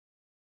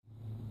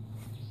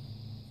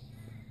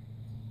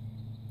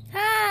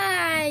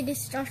Hi,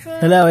 this is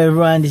Joshua. Hello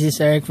everyone, this is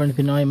Eric from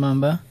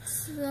Thepinoymamba.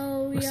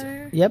 So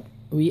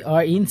we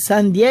are in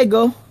San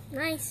Diego.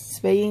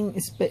 Nice.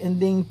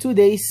 Spending 2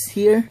 days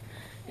here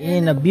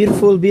in a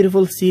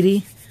beautiful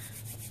city.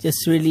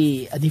 Just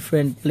really a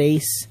different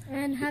place.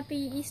 And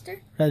happy Easter.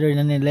 Rather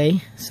than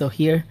LA. So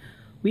here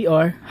we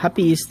are.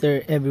 Happy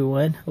Easter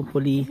everyone.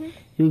 Hopefully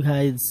you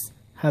guys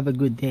have a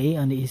good day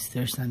on the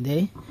Easter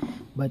Sunday.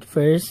 But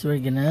first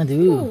we're gonna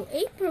do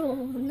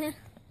April.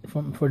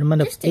 For the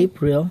month of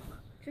April.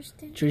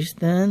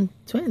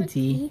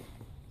 Tristan20.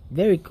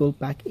 Very cool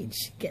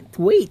package. Can't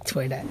wait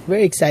for that.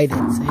 Very excited.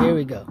 So here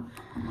we go.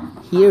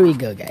 Here we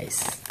go, guys.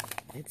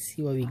 Let's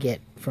see what we get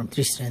from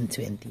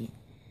Tristan20.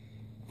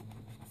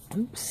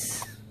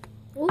 Oops.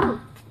 Ooh.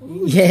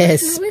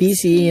 Yes,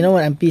 PC. You know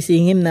what? I'm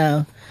PCing him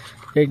now.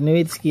 Dirk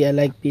Nowitzki. I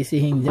like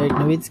PCing Dirk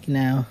Nowitzki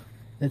now.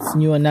 That's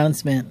new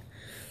announcement.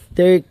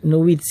 Dirk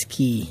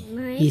Nowitzki.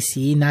 Nice.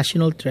 PC,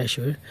 National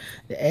Treasure,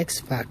 the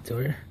X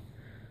Factor,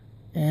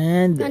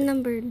 and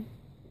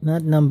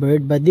not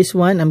numbered, but this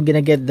one I'm gonna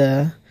get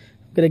the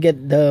what do you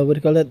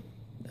call it?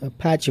 A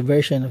patch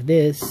version of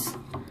this.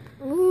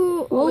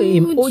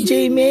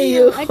 OJ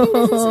Mayo. I think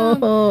this is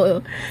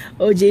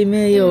OJ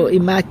Mayo,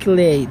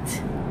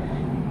 Immaculate.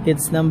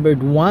 It's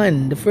numbered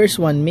 1. The first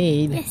one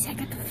made. Yes, I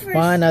got the first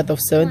 1 out of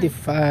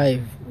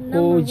 75.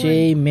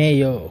 OJ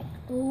Mayo.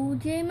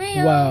 OJ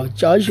Mayo. Wow,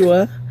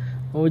 Joshua.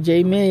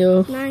 OJ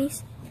Mayo.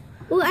 Nice.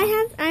 Oh,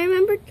 I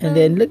remember. And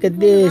then look at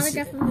this.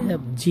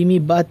 Jimmy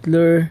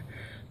Butler,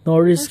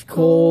 Norris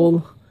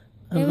Cole,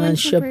 Aman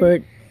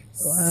Shepard.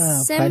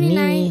 Wow, 79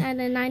 Panini. out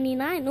of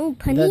 99. Oh,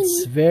 Panini.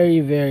 That's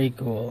very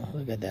cool.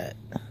 Look at that.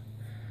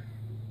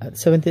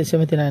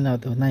 79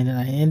 out of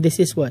 99. And this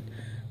is what?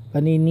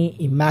 Panini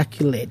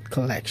Immaculate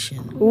Collection.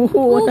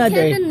 Ooh,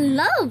 Kevin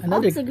Love.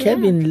 Another autograph.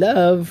 Kevin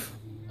Love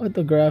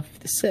autograph.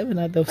 7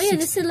 out of 6. Oh yeah,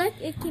 the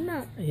Select, it came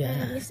out.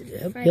 Yeah.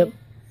 Yesterday, Yep.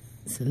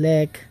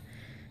 Select.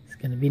 It's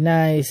gonna be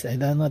nice.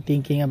 I'm not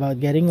thinking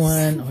about getting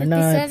one or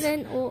not.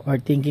 Or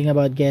thinking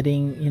about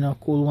getting,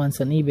 cool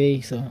ones on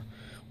eBay. So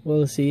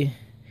we'll see.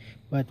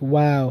 But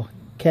wow,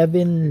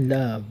 Kevin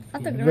Love,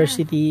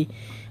 University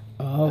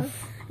of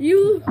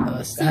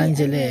Los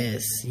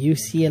Angeles,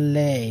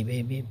 UCLA,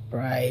 baby,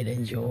 pride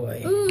and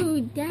joy.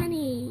 Ooh,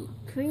 Danny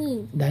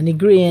Green. Danny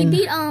Green.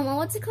 He beat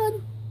what's it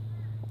called?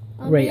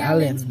 Ray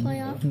Allen.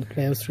 Playoff. In the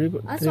playoffs. I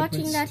was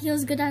watching that. He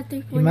was good at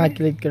 3-pointer.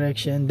 Immaculate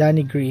Correction.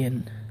 Danny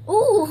Green.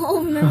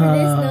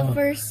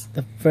 Remember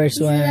the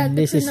first one.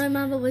 This is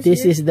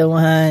the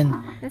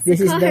one.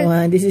 This is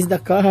the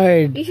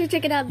card. You should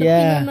check it out. The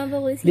Yeah,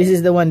 was this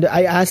is the one.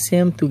 I asked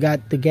him to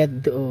get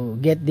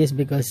this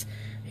because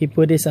he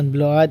put this on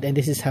blood, and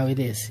this is how it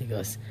is. He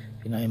goes,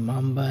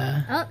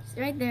 Pinoymamba. Oh, it's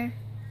right there.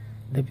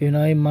 The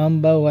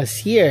Pinoymamba was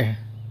here.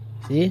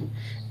 See?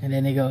 And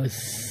then he goes,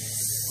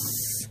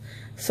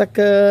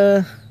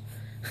 sucker.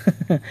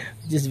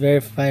 Just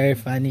very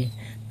funny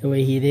the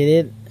way he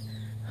did it.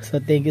 So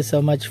thank you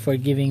so much for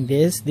giving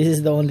this. This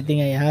is the only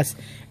thing I asked,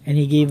 and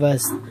he gave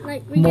us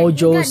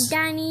Mojo's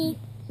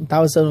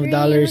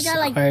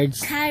 $1,000 cards.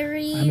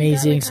 Kyrie,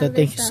 amazing. So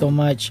thank you so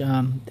much,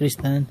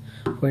 Tristan,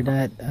 for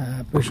that.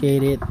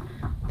 Appreciate it.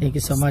 Thank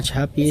you so much.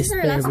 Happy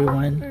Easter,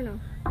 everyone.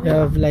 We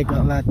have like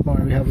a lot more.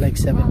 We have like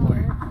 7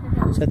 more.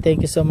 So thank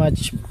you so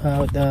much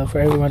for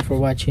everyone for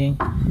watching,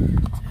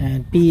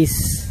 and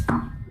peace.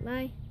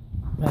 Bye.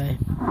 Bye.